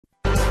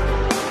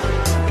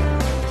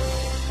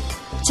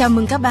Chào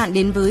mừng các bạn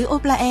đến với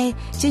Opla E,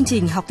 chương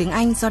trình học tiếng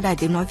Anh do Đài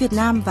Tiếng Nói Việt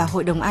Nam và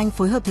Hội đồng Anh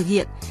phối hợp thực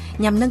hiện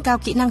nhằm nâng cao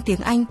kỹ năng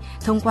tiếng Anh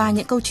thông qua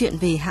những câu chuyện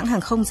về hãng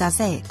hàng không giá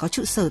rẻ có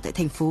trụ sở tại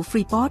thành phố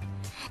Freeport.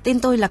 Tên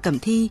tôi là Cẩm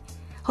Thi.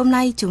 Hôm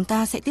nay chúng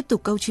ta sẽ tiếp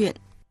tục câu chuyện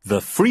The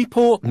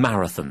Freeport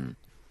Marathon.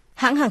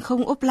 Hãng hàng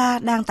không Opla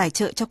đang tài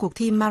trợ cho cuộc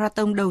thi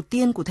marathon đầu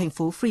tiên của thành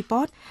phố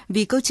Freeport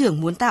vì cơ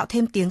trưởng muốn tạo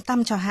thêm tiếng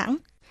tăm cho hãng.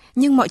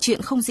 Nhưng mọi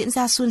chuyện không diễn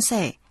ra suôn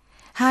sẻ.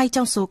 Hai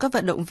trong số các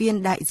vận động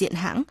viên đại diện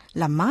hãng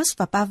là Mars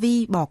và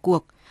Pavi bỏ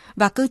cuộc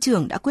và cơ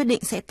trưởng đã quyết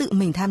định sẽ tự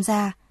mình tham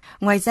gia.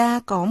 Ngoài ra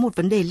có một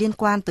vấn đề liên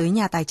quan tới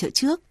nhà tài trợ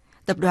trước,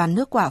 tập đoàn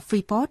nước quả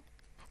Freeport.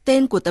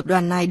 Tên của tập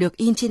đoàn này được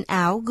in trên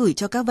áo gửi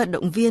cho các vận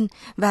động viên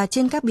và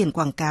trên các biển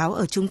quảng cáo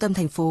ở trung tâm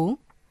thành phố.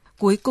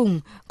 Cuối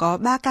cùng, có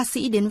 3 ca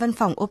sĩ đến văn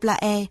phòng Opla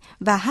E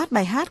và hát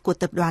bài hát của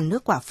tập đoàn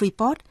nước quả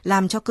Freeport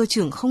làm cho cơ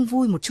trưởng không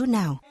vui một chút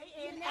nào.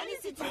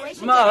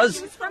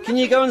 Mars, can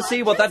you go and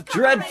see what that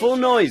dreadful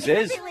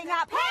noise is?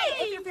 Hey,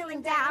 if you're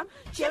feeling down,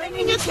 chilling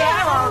in your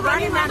chair or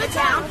running around the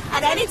town,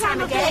 at any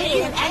time of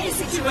day, in any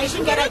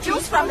situation, get a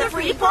juice from the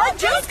Freeport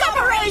Juice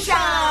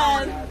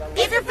Corporation.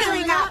 If you're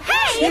feeling up,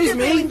 hey, if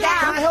you're feeling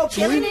down,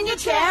 chilling in your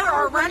chair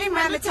or running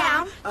around the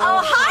town.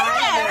 Oh, hi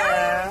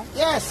there.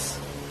 Yes.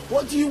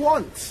 What do you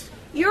want?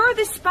 You're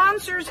the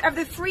sponsors of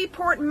the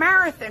Freeport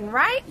Marathon,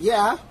 right?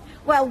 Yeah.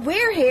 Well,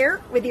 we're here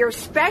with your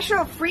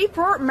special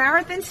Freeport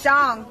Marathon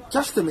song.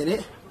 Just a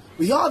minute.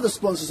 We are the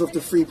sponsors of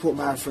the Freeport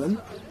Marathon,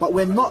 but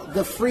we're not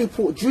the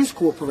Freeport Juice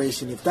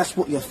Corporation, if that's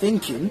what you're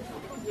thinking.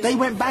 They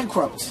went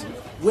bankrupt.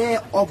 We're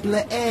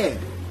Obla Air.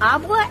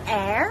 Obla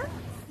Air?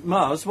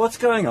 Mars, what's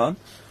going on?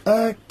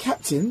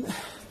 Captain,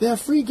 there are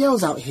 3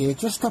 girls out here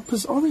dressed up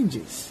as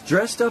oranges.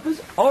 Dressed up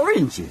as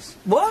oranges?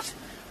 What?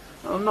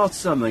 Oh, not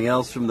something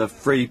else from the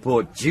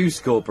Freeport Juice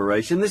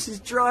Corporation. This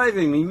is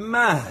driving me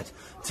mad.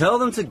 Tell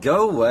them to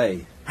go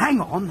away. Hang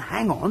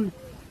on.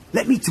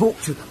 Let me talk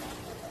to them.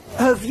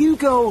 Have you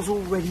girls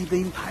already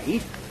been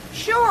paid?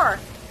 Sure.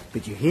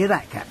 Did you hear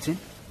that, Captain?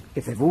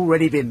 If they've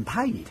already been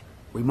paid,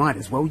 we might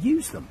as well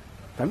use them.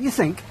 Don't you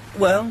think?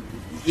 Well,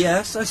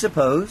 yes, I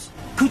suppose.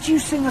 Could you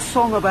sing a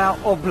song about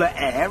Obla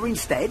Air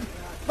instead?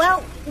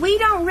 Well, we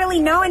don't really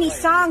know any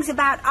songs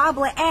about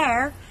Obla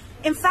Air.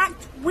 In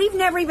fact, we've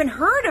never even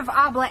heard of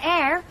Obla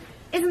Air.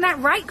 Isn't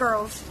that right,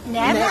 girls?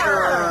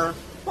 Never.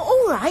 Well,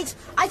 all right.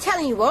 I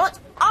tell you what,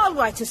 I'll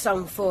write a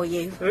song for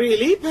you.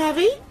 Really,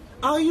 Pavi?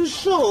 Are you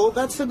sure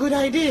that's a good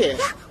idea?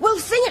 Yeah, we'll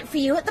sing it for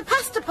you at the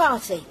pasta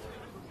party.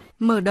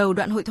 Mở đầu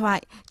đoạn hội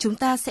thoại, chúng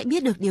ta sẽ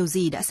biết được điều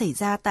gì đã xảy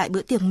ra tại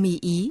bữa tiệc mì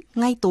Ý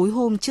ngay tối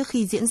hôm trước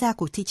khi diễn ra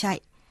cuộc thi chạy.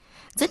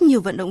 Rất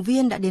nhiều vận động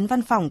viên đã đến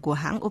văn phòng của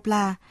hãng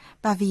Opla.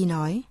 Pavi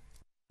nói,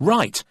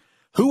 Right,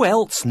 who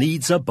else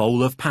needs a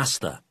bowl of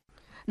pasta?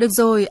 Được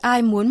rồi,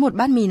 ai muốn một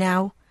bát mì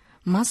nào?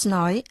 Mars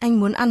nói, anh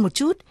muốn ăn một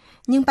chút,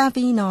 nhưng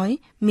Pavi nói,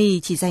 mì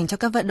chỉ dành cho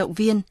các vận động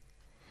viên.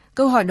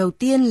 Câu hỏi đầu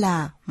tiên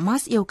là,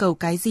 Mars yêu cầu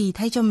cái gì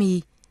thay cho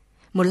mì?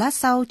 Một lát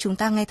sau, chúng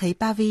ta nghe thấy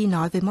Pavi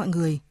nói với mọi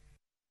người.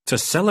 To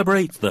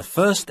celebrate the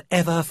first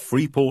ever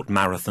Freeport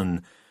Marathon,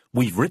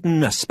 we've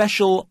written a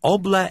special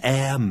Obla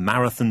Air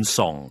marathon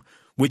song,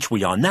 which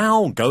we are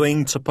now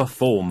going to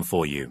perform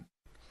for you.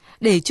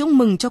 Để chúc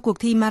mừng cho cuộc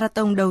thi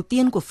marathon đầu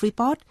tiên của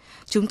Freeport,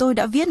 chúng tôi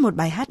đã viết một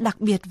bài hát đặc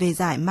biệt về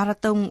giải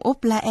marathon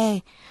Opla Air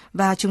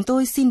và chúng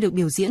tôi xin được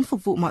biểu diễn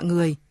phục vụ mọi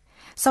người.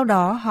 Sau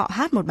đó họ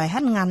hát một bài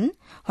hát ngắn,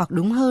 hoặc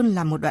đúng hơn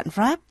là một đoạn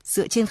rap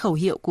dựa trên khẩu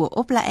hiệu của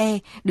Opla Air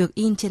được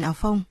in trên áo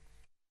phông.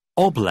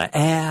 Obla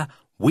Air,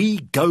 we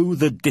go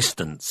the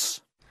distance.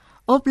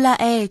 Opla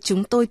Air,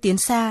 chúng tôi tiến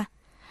xa.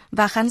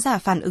 Và khán giả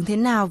phản ứng thế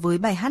nào với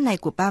bài hát này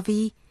của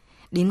Pavi?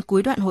 Đến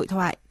cuối đoạn hội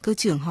thoại, cơ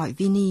trưởng hỏi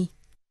Vinny.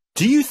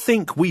 Do you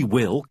think we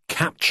will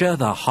capture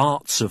the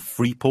hearts of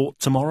Freeport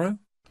tomorrow?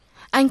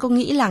 Anh có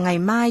nghĩ là ngày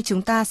mai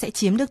chúng ta sẽ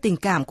chiếm được tình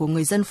cảm của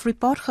người dân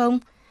Freeport không?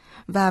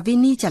 Và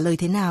Vinny trả lời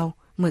thế nào?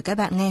 Mời các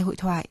bạn nghe hội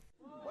thoại.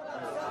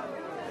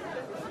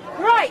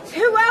 Right,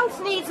 who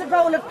else needs a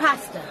bowl of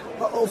pasta?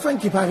 Oh,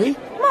 thank you, Pavi.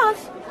 Mars,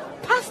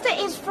 pasta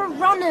is for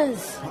runners.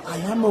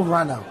 I am a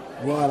runner.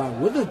 Well, I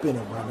would have been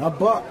a runner,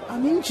 but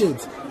I'm injured.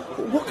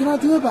 What can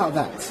I do about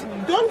that?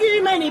 Don't give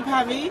him any,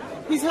 Pavi.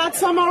 He's had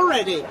some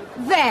already.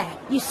 There,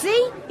 you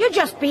see?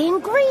 You're just being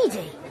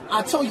greedy.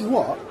 I tell you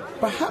what,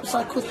 perhaps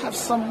I could have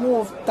some more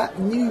of that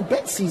new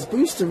Betsy's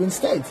booster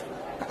instead.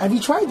 Have you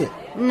tried it?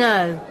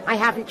 No, I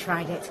haven't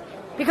tried it.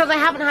 Because I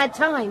haven't had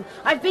time.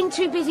 I've been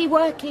too busy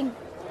working.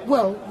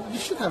 Well, you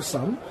should have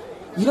some.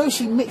 You know,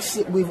 she mixed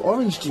it with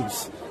orange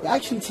juice. It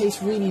actually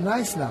tastes really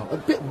nice now. A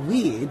bit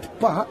weird,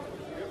 but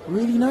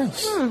really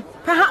nice.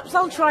 Perhaps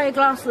I'll try a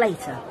glass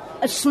later.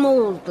 A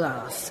small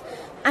glass.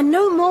 And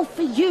no more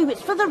for you.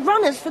 It's for the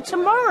runners for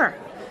tomorrow.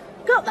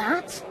 Got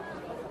that?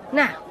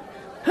 Now,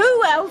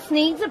 who else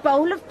needs a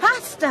bowl of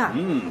pasta?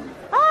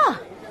 Ah,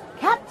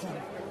 Captain.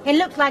 It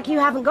looks like you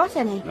haven't got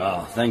any.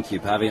 Oh, thank you,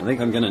 Pavi. I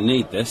think I'm going to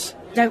need this.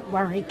 Don't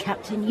worry,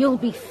 Captain. You'll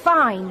be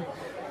fine.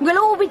 We'll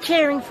all be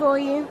cheering for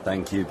you.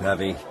 Thank you,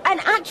 Pavi. And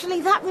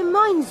actually, that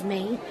reminds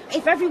me,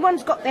 if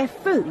everyone's got their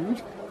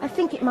food, I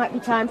think it might be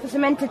time for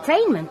some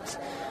entertainment.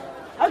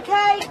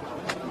 Okay.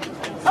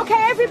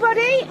 Okay,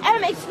 everybody,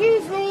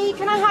 excuse me,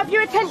 can I have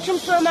your attention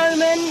for a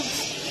moment?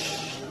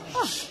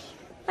 Oh,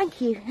 thank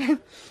you.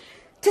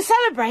 To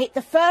celebrate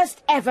the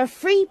first ever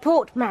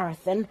Freeport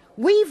Marathon,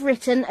 we've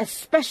written a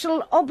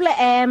special Obla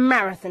Air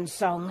marathon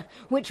song,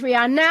 which we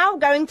are now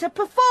going to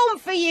perform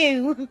for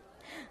you.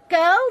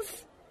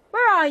 Girls,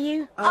 where are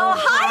you? Oh,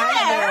 hi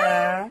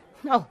there!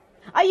 Oh,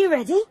 are you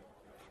ready?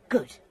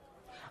 Good.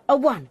 A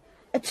 1,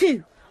 a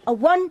 2, a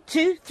 1,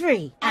 2,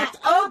 3. At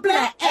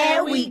Obla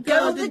Air we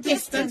go the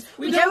distance.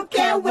 We don't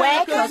care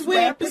where, 'cause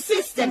we're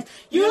persistent.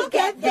 You'll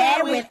get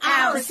there with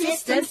our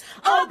assistance.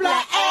 Obla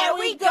Air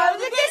we go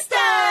the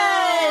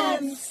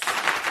distance!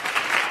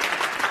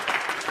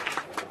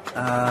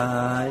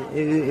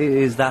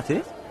 Is that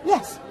it?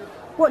 Yes.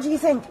 What do you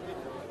think?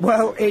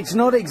 Well, it's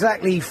not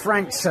exactly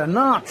Frank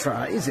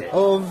Sinatra, is it?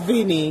 Oh,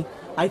 Vinny,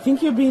 I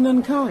think you're being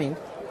unkind.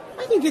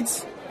 I think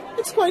it's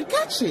quite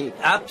catchy.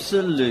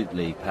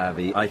 Absolutely,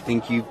 Pavi. I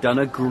think you've done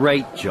a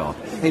great job.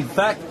 In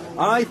fact,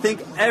 I think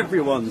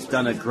everyone's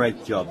done a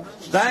great job.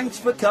 Thanks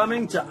for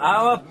coming to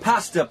our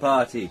pasta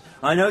party.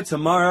 I know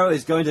tomorrow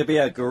is going to be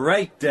a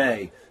great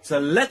day, so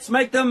let's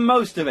make the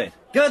most of it.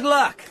 Good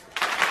luck!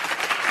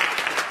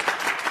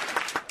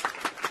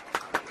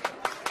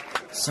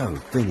 So,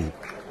 Vinny,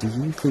 do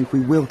you think we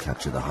will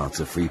capture the hearts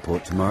of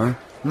Freeport tomorrow?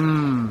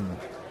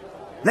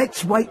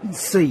 Let's wait and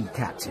see,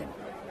 Captain.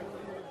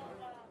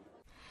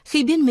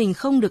 Khi biết mình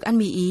không được ăn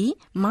mì Ý,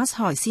 Mars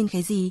hỏi xin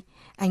cái gì.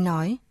 Anh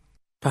nói,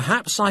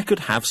 Perhaps I could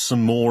have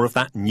some more of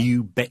that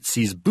new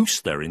Betsy's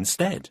booster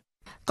instead.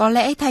 có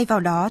lẽ thay vào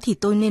đó thì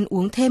tôi nên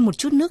uống thêm một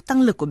chút nước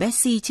tăng lực của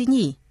Betsy chứ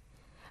nhỉ?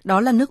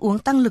 Đó là nước uống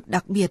tăng lực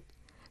đặc biệt.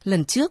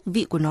 Lần trước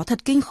vị của nó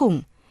thật kinh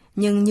khủng,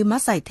 nhưng như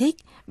Mars giải thích,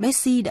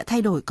 Betsy đã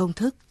thay đổi công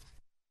thức.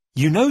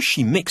 You know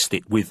she mixed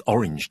it with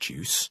orange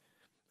juice.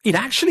 It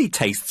actually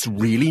tastes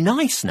really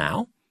nice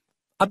now.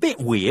 A bit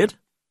weird,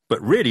 but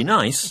really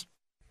nice.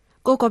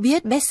 Cô có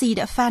biết Betsy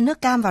đã pha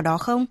nước cam vào đó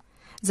không?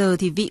 Giờ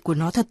thì vị của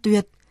nó thật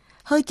tuyệt.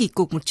 Hơi kỳ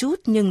cục một chút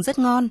nhưng rất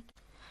ngon.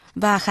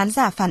 Và khán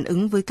giả phản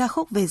ứng với ca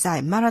khúc về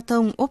giải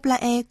Marathon Obla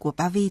Air của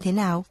Pavi thế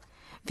nào?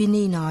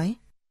 Vinny nói,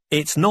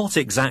 It's not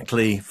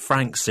exactly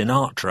Frank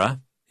Sinatra,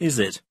 is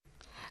it?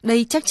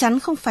 đây chắc chắn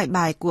không phải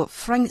bài của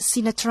Frank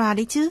Sinatra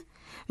đấy chứ.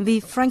 Vì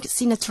Frank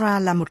Sinatra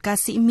là một ca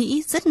sĩ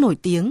Mỹ rất nổi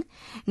tiếng,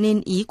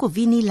 nên ý của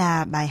Vinny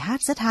là bài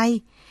hát rất hay.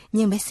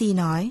 Nhưng Betsy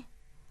nói,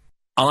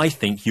 I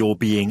think you're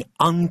being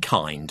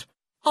unkind.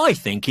 I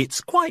think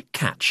it's quite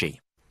catchy.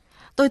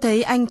 tôi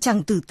thấy anh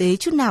chẳng tử tế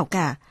chút nào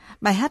cả.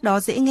 Bài hát đó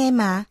dễ nghe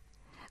mà.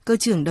 Cơ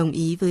trưởng đồng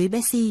ý với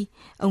Betsy.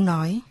 Ông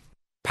nói,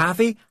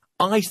 Pavi,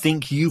 I think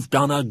you've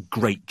done a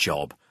great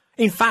job.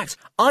 In fact,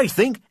 I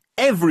think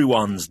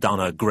everyone's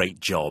done a great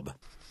job.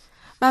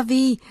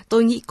 Pavi,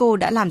 tôi nghĩ cô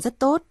đã làm rất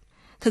tốt.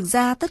 Thực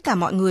ra tất cả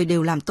mọi người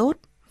đều làm tốt.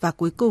 Và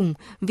cuối cùng,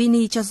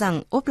 Vinny cho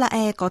rằng Obla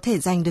Air có thể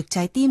giành được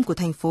trái tim của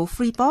thành phố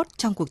Freeport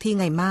trong cuộc thi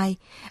ngày mai.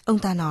 Ông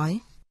ta nói,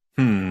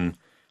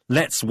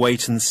 Let's wait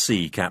and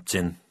see,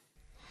 Captain.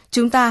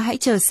 chúng ta hãy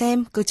chờ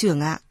xem, cơ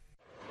trưởng ạ.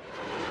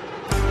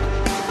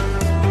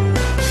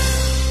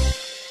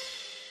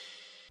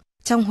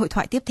 Trong hội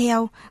thoại tiếp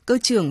theo, cơ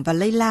trưởng và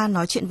Layla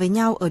nói chuyện với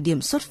nhau ở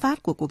điểm xuất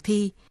phát của cuộc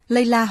thi.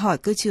 Layla hỏi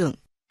cơ trưởng,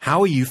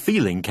 How are you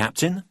feeling,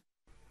 Captain?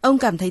 ông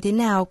cảm thấy thế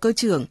nào, cơ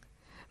trưởng?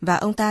 Và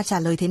ông ta trả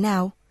lời thế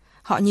nào?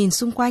 Họ nhìn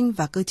xung quanh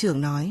và cơ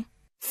trưởng nói,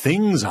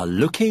 Things are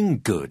looking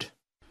good.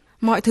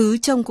 mọi thứ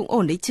trông cũng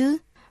ổn đấy chứ.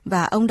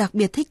 Và ông đặc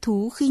biệt thích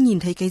thú khi nhìn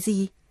thấy cái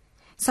gì?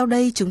 Sau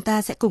đây chúng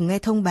ta sẽ cùng nghe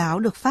thông báo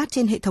được phát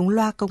trên hệ thống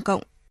loa công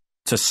cộng.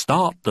 To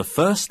start the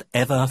first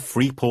ever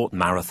Freeport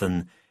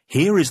Marathon,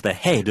 here is the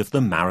head of the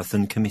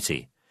Marathon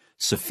Committee,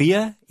 Sophia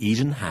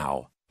Eden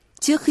Howe.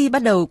 Trước khi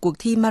bắt đầu cuộc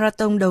thi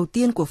marathon đầu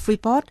tiên của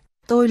Freeport,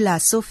 tôi là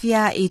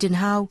Sophia Eden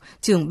Howe,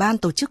 trưởng ban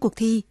tổ chức cuộc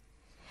thi.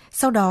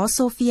 Sau đó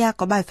Sophia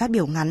có bài phát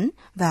biểu ngắn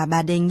và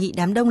bà đề nghị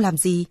đám đông làm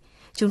gì.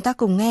 Chúng ta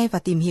cùng nghe và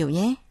tìm hiểu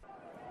nhé.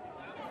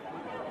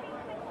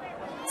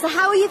 So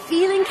how are you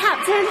feeling,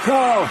 Captain?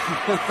 Oh,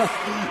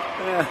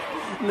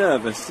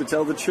 nervous, to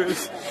tell the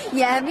truth.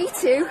 Yeah, me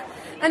too.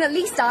 And at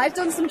least I've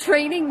done some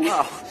training.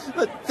 Oh,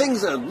 but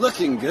things are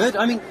looking good.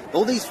 I mean,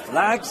 all these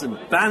flags and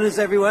banners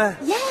everywhere.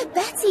 Yeah,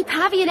 Betsy,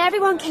 Pavi and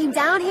everyone came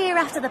down here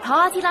after the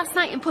party last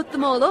night and put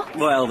them all up.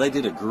 Well, they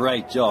did a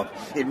great job.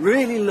 It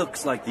really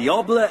looks like the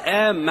Obla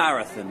Air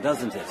Marathon,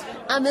 doesn't it?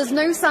 And there's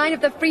no sign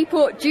of the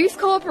Freeport Juice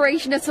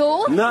Corporation at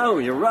all. No,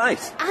 you're right.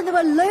 And there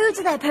were loads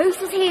of their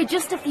posters here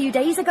just a few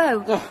days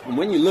ago. Oh, and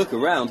when you look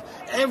around,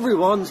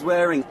 everyone's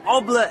wearing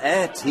Obla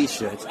Air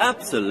t-shirts.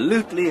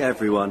 Absolutely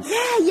everyone.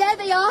 Yeah,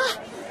 they are.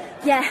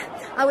 Yeah,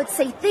 I would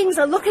say things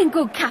are looking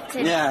good,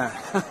 Captain. Yeah.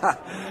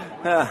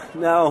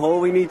 Now all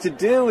we need to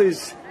do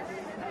is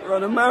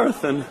run a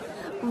marathon.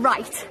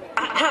 Right.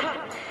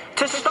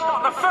 To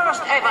start the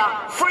first ever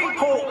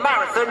Freeport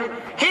Marathon,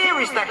 here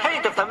is the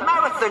head of the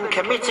Marathon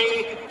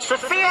Committee,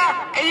 Sophia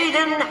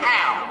Eden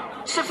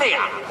Howe. Sophia.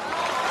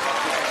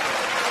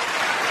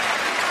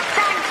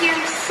 Thank you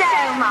so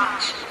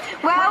much.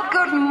 Well,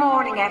 good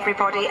morning,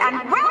 everybody, and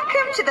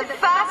welcome to the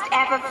first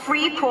ever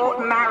Freeport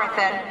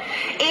Marathon.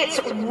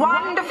 It's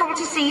wonderful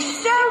to see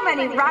so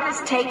many runners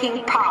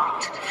taking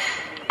part.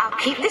 I'll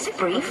keep this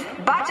brief,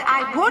 but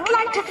I would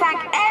like to thank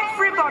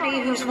everybody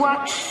who's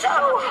worked so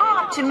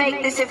hard to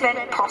make this event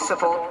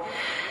possible.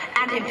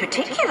 And in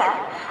particular,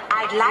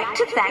 I'd like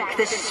to thank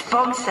the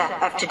sponsor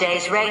of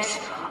today's race,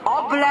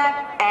 Obla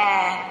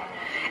Air.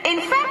 In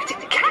fact,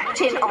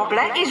 Captain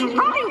Obla is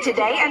running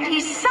today, and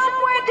he's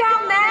somewhere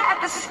down there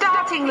at the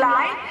starting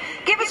line.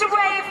 Give us a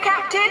wave,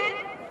 Captain.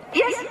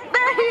 Yes,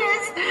 there he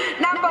is,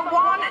 number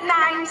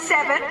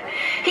 197.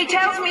 He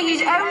tells me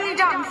he's only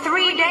done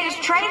 3 days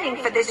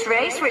training for this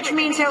race, which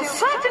means he'll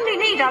certainly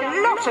need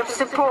a lot of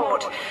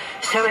support.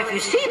 So if you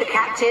see the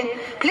captain,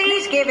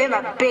 please give him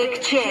a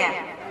big cheer.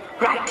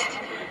 Right,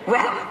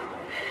 well,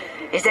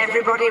 is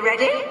everybody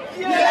ready?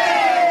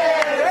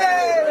 Yay!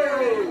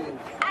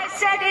 I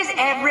said, is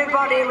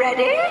everybody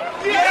ready?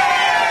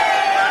 Yay!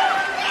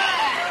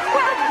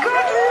 Well,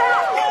 good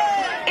luck.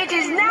 It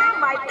is now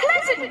my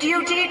pleasant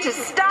duty to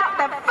start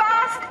the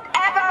first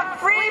ever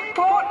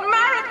Freeport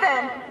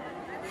Marathon.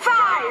 5,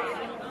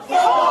 4,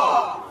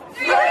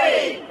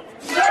 3,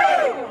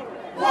 2,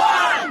 1.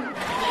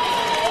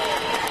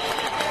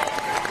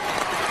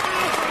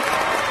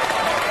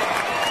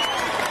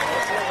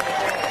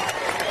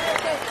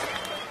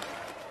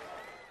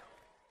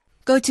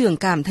 Cơ trưởng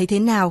cảm thấy thế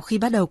nào khi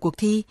bắt đầu cuộc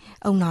thi?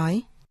 Ông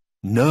nói.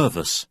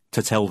 Nervous,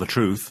 to tell the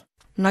truth.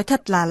 Nói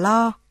thật là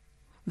lo.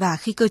 Và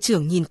khi cơ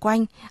trưởng nhìn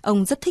quanh,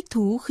 ông rất thích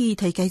thú khi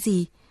thấy cái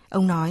gì?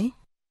 Ông nói.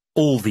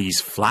 All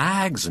these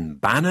flags and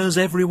banners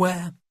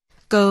everywhere.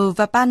 Cờ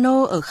và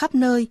pano ở khắp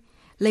nơi.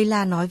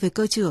 Layla nói với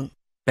cơ trưởng.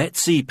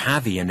 Betsy,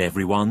 Pavi and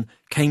everyone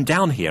came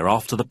down here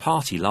after the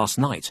party last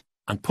night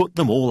and put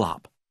them all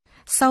up.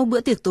 Sau bữa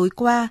tiệc tối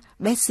qua,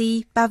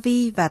 Betsy,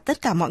 Pavi và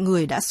tất cả mọi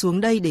người đã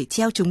xuống đây để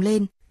treo chúng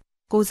lên.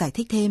 Cô giải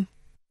thích thêm.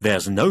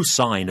 There's no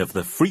sign of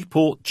the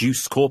Freeport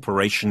Juice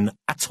Corporation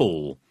at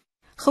all.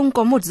 Không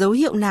có một dấu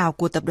hiệu nào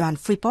của tập đoàn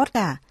Freeport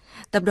cả.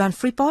 Tập đoàn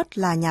Freeport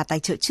là nhà tài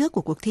trợ trước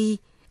của cuộc thi.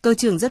 Cơ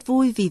trưởng rất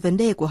vui vì vấn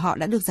đề của họ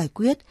đã được giải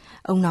quyết.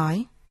 Ông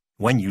nói.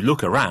 When you look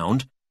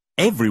around,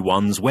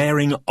 everyone's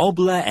wearing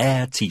Obla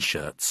Air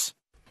t-shirts.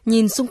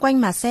 Nhìn xung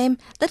quanh mà xem,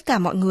 tất cả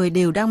mọi người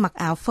đều đang mặc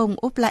áo phông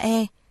Obla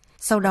Air.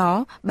 Sau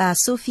đó, bà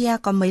Sophia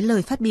có mấy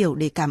lời phát biểu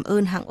để cảm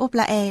ơn hãng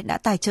Obla Air đã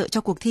tài trợ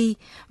cho cuộc thi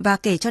và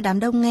kể cho đám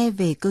đông nghe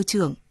về cơ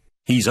trưởng.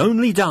 He's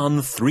only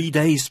done 3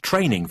 days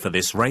training for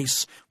this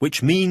race,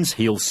 which means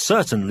he'll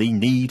certainly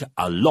need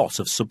a lot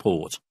of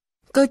support.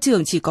 Cơ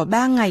trưởng chỉ có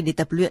 3 ngày để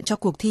tập luyện cho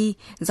cuộc thi,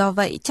 do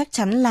vậy chắc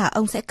chắn là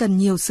ông sẽ cần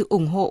nhiều sự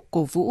ủng hộ,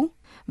 cổ vũ.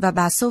 Và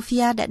bà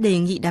Sophia đã đề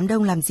nghị đám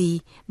đông làm gì?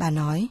 Bà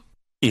nói.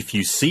 If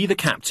you see the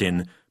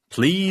captain,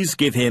 please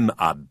give him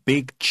a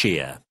big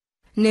cheer.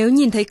 Nếu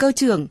nhìn thấy cơ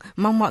trưởng,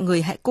 mong mọi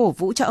người hãy cổ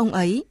vũ cho ông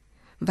ấy.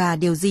 Và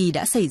điều gì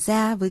đã xảy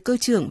ra với cơ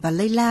trưởng và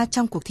Layla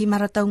trong cuộc thi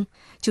marathon?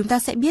 Chúng ta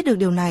sẽ biết được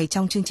điều này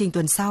trong chương trình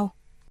tuần sau.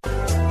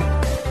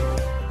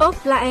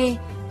 Obla Air,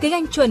 tiếng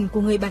Anh chuẩn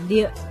của người bản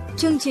địa.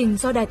 Chương trình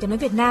do Đài Tiếng nói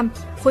Việt Nam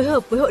phối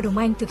hợp với Hội đồng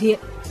Anh thực hiện.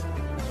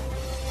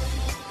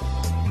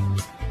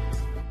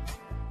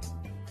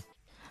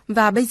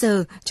 Và bây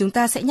giờ chúng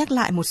ta sẽ nhắc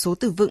lại một số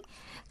từ vựng.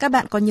 Các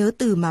bạn có nhớ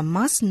từ mà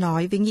Mars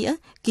nói với nghĩa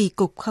kỳ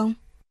cục không?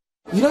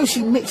 You know,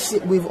 she mixed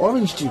it with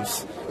orange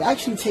juice. It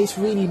actually tastes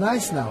really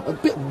nice now. A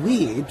bit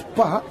weird,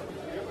 but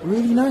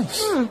really nice.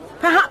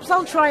 Perhaps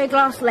I'll try a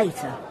glass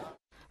later.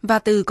 Và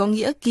từ có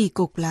nghĩa kỳ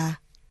cục là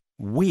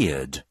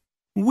weird.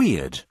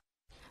 Weird.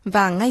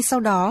 Và ngay sau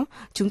đó,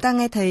 chúng ta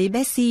nghe thấy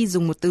Betsy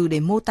dùng một từ để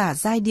mô tả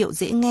giai điệu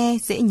dễ nghe,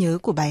 dễ nhớ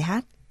của bài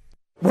hát.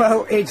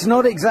 Well, it's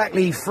not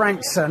exactly Frank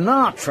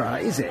Sinatra,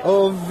 is it?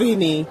 Oh,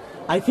 Vinny,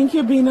 I think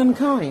you're being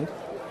unkind.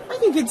 I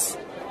think it's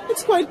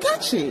quite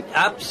catchy.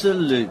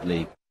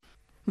 Absolutely.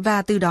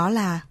 Và từ đó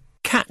là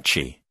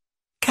catchy.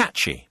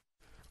 Catchy.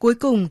 Cuối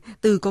cùng,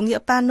 từ có nghĩa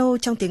pano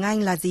trong tiếng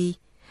Anh là gì?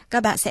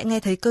 Các bạn sẽ nghe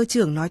thấy cơ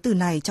trưởng nói từ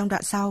này trong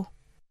đoạn sau.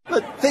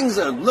 But things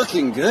are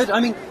looking good.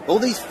 I mean,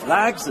 all these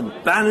flags and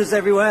banners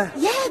everywhere.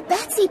 Yeah,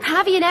 Betsy,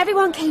 Pavi and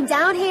everyone came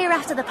down here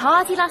after the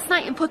party last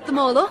night and put them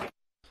all up.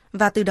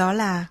 Và từ đó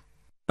là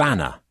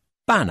banner.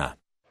 Banner.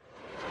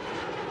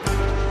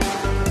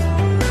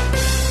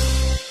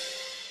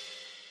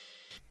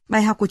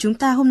 Bài học của chúng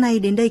ta hôm nay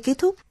đến đây kết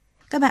thúc.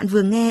 Các bạn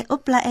vừa nghe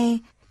Obla Air,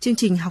 chương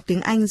trình học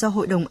tiếng Anh do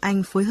Hội đồng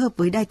Anh phối hợp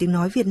với Đài Tiếng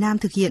nói Việt Nam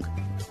thực hiện.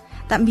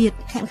 Tạm biệt,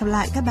 hẹn gặp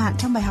lại các bạn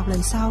trong bài học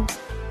lần sau.